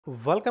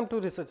Welcome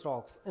to Research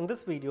Rocks. In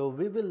this video,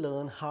 we will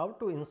learn how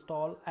to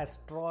install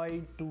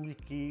Asteroid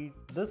Toolkit.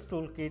 This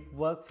toolkit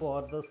works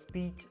for the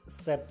speech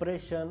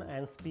separation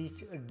and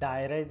speech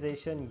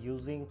diarization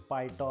using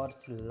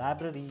PyTorch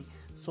library.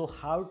 So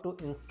how to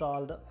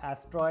install the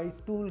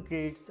Asteroid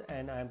Toolkits,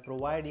 and I am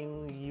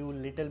providing you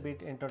little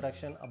bit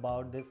introduction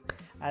about this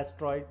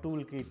Asteroid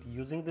Toolkit.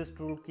 Using this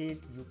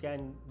toolkit, you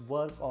can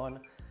work on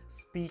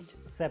speech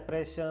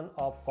separation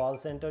of call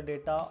center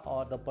data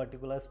or the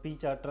particular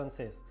speech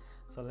utterances.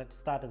 So let's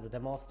start as a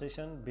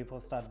demonstration.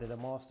 Before start the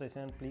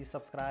demonstration, please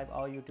subscribe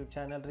our YouTube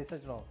channel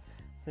Research Rock.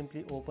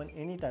 Simply open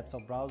any types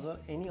of browser,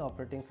 any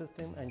operating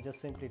system, and just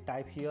simply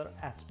type here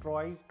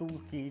Asteroid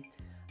Toolkit.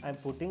 I'm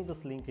putting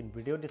this link in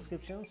video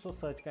description. So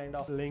such kind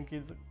of link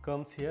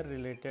comes here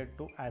related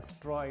to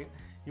Asteroid.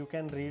 You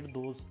can read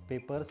those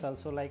papers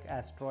also, like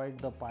Asteroid,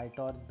 the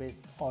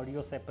PyTorch-based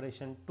audio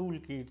separation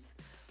toolkits.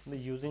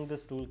 Using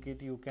this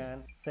toolkit, you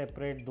can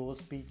separate those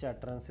speech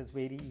utterances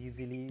very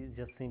easily.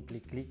 Just simply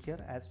click here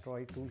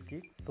Asteroid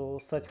Toolkit. So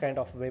such kind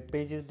of web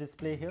page is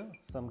display here.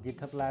 Some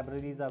GitHub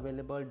libraries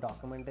available,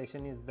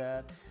 documentation is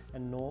there,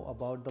 and know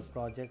about the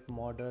project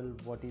model,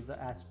 what is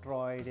the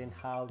Asteroid, and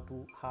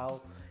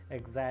how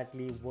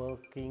exactly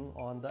working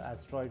on the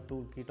Asteroid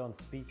Toolkit on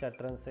speech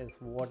utterances.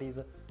 What is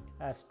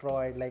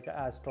Asteroid? Like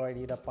Asteroid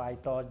is a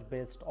PyTorch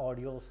based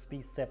audio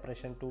speech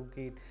separation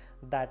toolkit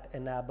that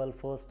enable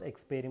first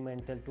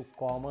experimental to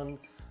common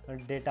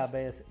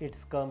database.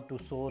 It's come to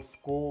source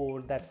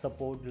code that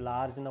support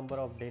large number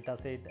of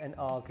dataset and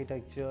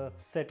architecture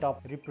set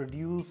up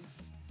reproduce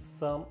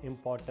some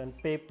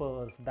important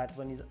papers. That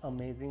one is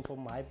amazing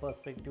from my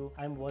perspective.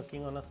 I'm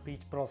working on a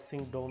speech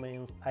processing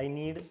domains. I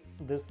need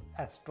this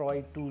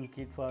Asteroid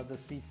toolkit for the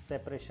speech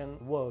separation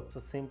work. So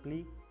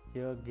simply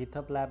here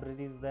GitHub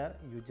library is there.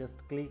 You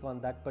just click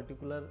on that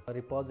particular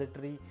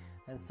repository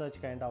and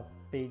such kind of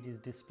page is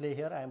display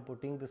here. I am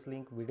putting this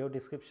link video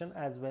description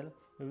as well.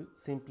 You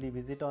simply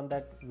visit on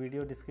that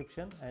video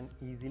description and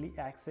easily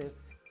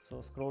access.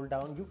 So scroll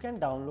down, you can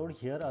download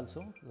here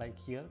also, like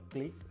here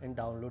click and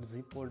download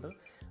zip folder,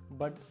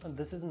 but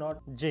this is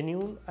not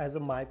genuine as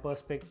my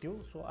perspective.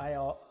 So I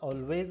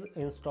always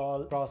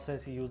install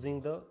process using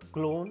the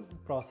clone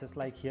process.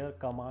 Like here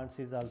commands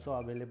is also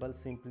available.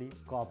 Simply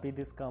copy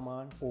this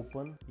command,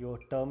 open your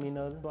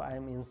terminal. So I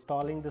am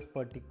installing this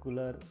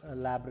particular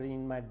library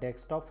in my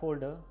desktop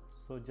folder.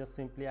 So just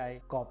simply I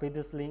copy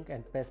this link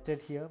and paste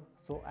it here.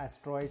 So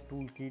Asteroid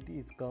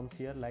Toolkit comes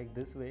here like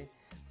this way.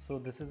 So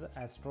this is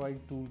Asteroid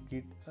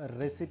Toolkit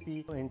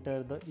recipe.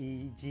 Enter the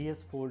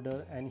EGS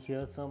folder, and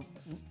here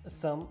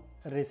some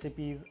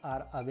recipes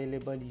are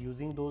available.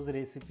 Using those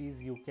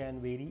recipes, you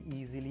can very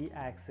easily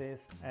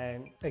access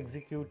and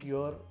execute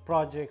your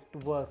project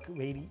work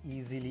very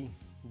easily.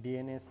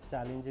 DNS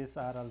challenges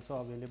are also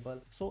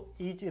available. So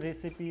each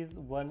recipe is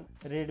one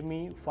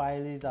readme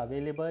file is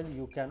available.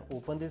 You can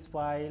open this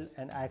file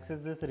and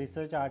access this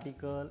research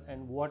article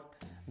and what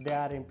they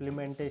are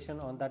implementation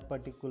on that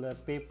particular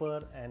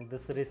paper, and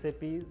this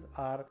recipes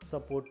are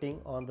supporting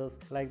on this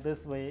like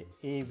this way.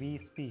 AV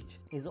speech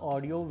is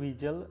audio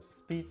visual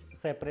speech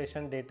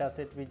separation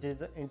dataset which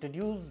is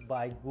introduced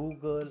by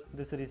Google.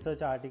 This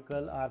research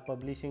article are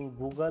publishing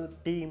Google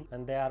team,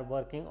 and they are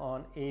working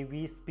on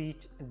AV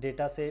speech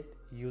dataset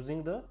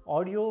using the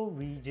audio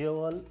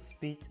visual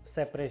speech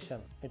separation.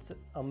 It's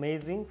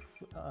amazing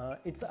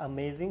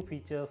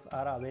features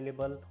are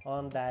available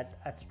on that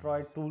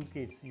Asteroid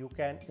toolkits. You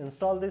can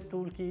install these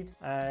toolkits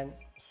and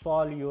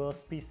solve your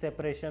speech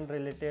separation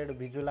related,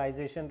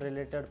 visualization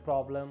related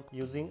problem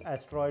using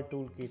Asteroid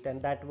toolkit,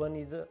 and that one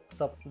is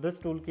this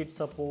toolkit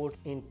support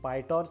in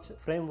PyTorch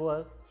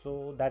framework.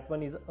 So that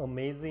one is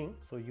amazing.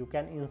 So you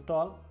can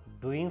install,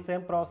 doing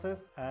same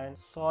process and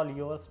solve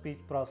your speech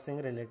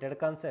processing related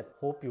concept.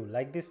 Hope you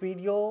like this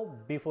video.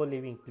 Before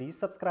leaving, please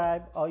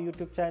subscribe our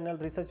YouTube channel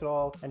Research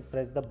Rock and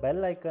press the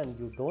bell icon.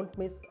 You don't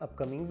miss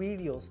upcoming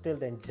videos. Till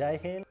then, Jai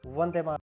Hind, Vande Mataram.